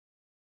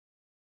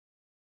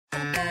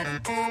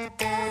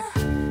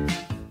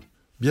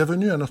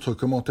Bienvenue à notre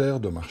commentaire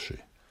de marché.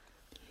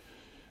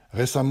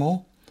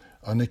 Récemment,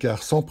 un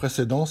écart sans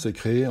précédent s'est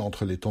créé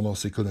entre les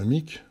tendances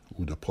économiques,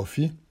 ou de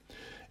profit,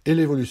 et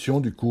l'évolution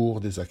du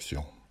cours des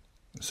actions.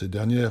 Ces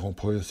dernières ont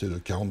progressé de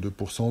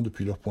 42%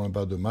 depuis leur point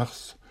bas de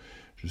mars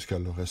jusqu'à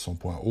leur récent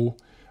point haut,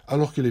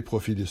 alors que les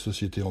profits des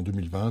sociétés en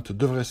 2020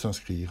 devraient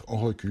s'inscrire en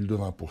recul de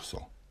 20%.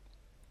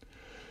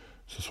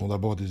 Ce sont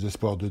d'abord des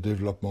espoirs de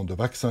développement de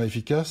vaccins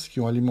efficaces qui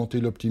ont alimenté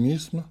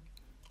l'optimisme.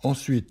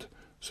 Ensuite,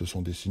 ce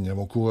sont des signes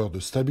avant-coureurs de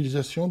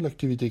stabilisation de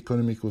l'activité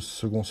économique au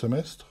second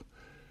semestre,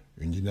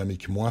 une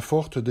dynamique moins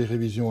forte des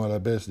révisions à la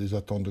baisse des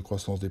attentes de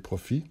croissance des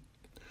profits,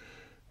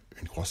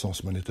 une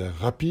croissance monétaire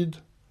rapide,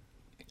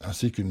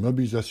 ainsi qu'une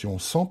mobilisation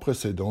sans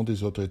précédent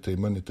des autorités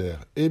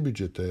monétaires et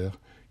budgétaires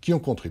qui ont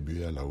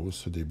contribué à la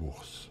hausse des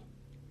bourses.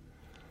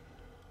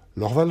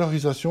 Leurs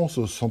valorisations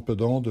sont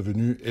cependant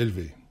devenues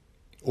élevées.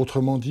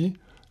 Autrement dit,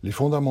 les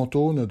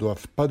fondamentaux ne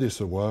doivent pas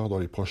décevoir dans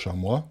les prochains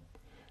mois,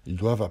 ils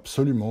doivent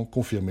absolument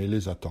confirmer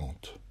les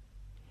attentes.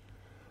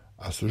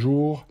 À ce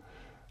jour,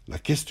 la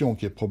question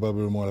qui est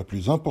probablement la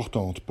plus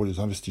importante pour les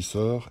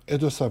investisseurs est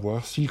de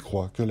savoir s'ils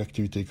croient que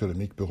l'activité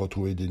économique peut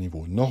retrouver des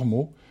niveaux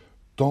normaux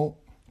tant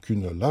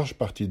qu'une large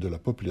partie de la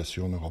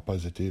population n'aura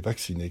pas été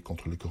vaccinée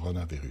contre le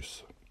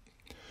coronavirus.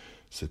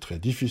 C'est très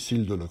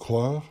difficile de le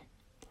croire.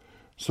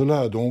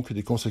 Cela a donc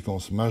des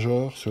conséquences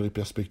majeures sur les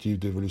perspectives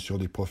d'évolution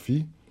des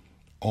profits,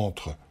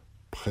 entre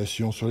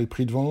pression sur les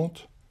prix de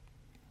vente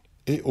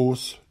et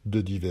hausse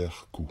de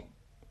divers coûts.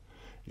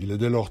 Il est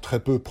dès lors très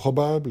peu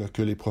probable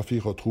que les profits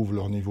retrouvent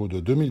leur niveau de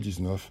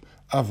 2019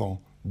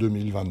 avant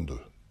 2022.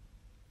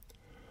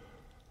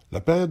 La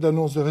période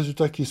d'annonce de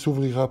résultats qui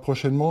s'ouvrira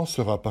prochainement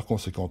sera par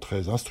conséquent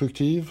très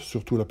instructive,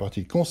 surtout la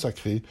partie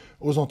consacrée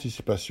aux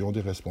anticipations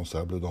des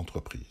responsables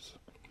d'entreprise.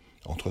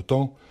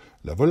 Entre-temps,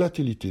 la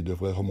volatilité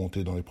devrait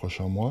remonter dans les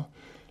prochains mois,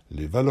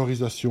 les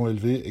valorisations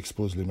élevées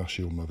exposent les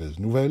marchés aux mauvaises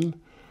nouvelles,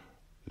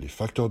 les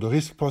facteurs de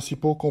risque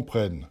principaux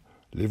comprennent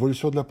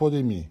l'évolution de la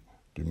pandémie,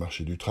 du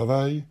marché du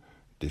travail,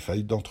 des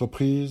faillites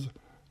d'entreprises,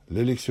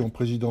 l'élection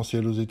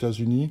présidentielle aux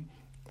États-Unis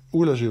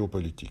ou la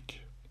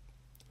géopolitique.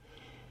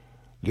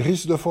 Les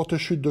risques de forte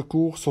chute de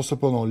cours sont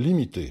cependant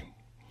limités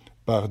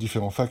par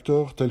différents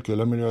facteurs tels que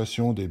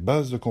l'amélioration des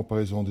bases de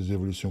comparaison des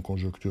évolutions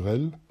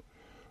conjoncturelles,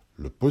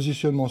 le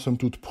positionnement somme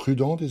toute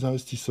prudent des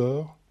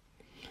investisseurs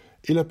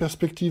et la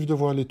perspective de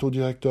voir les taux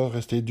directeurs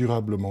rester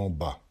durablement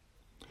bas.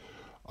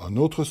 Un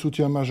autre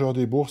soutien majeur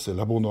des bourses est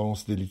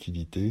l'abondance des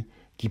liquidités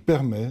qui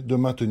permet de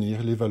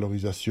maintenir les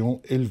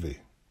valorisations élevées.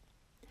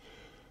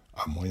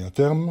 À moyen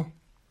terme,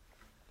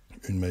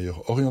 une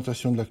meilleure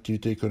orientation de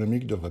l'activité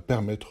économique devrait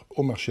permettre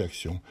au marché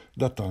actions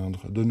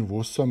d'atteindre de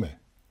nouveaux sommets.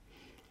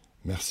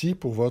 Merci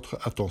pour votre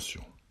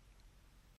attention.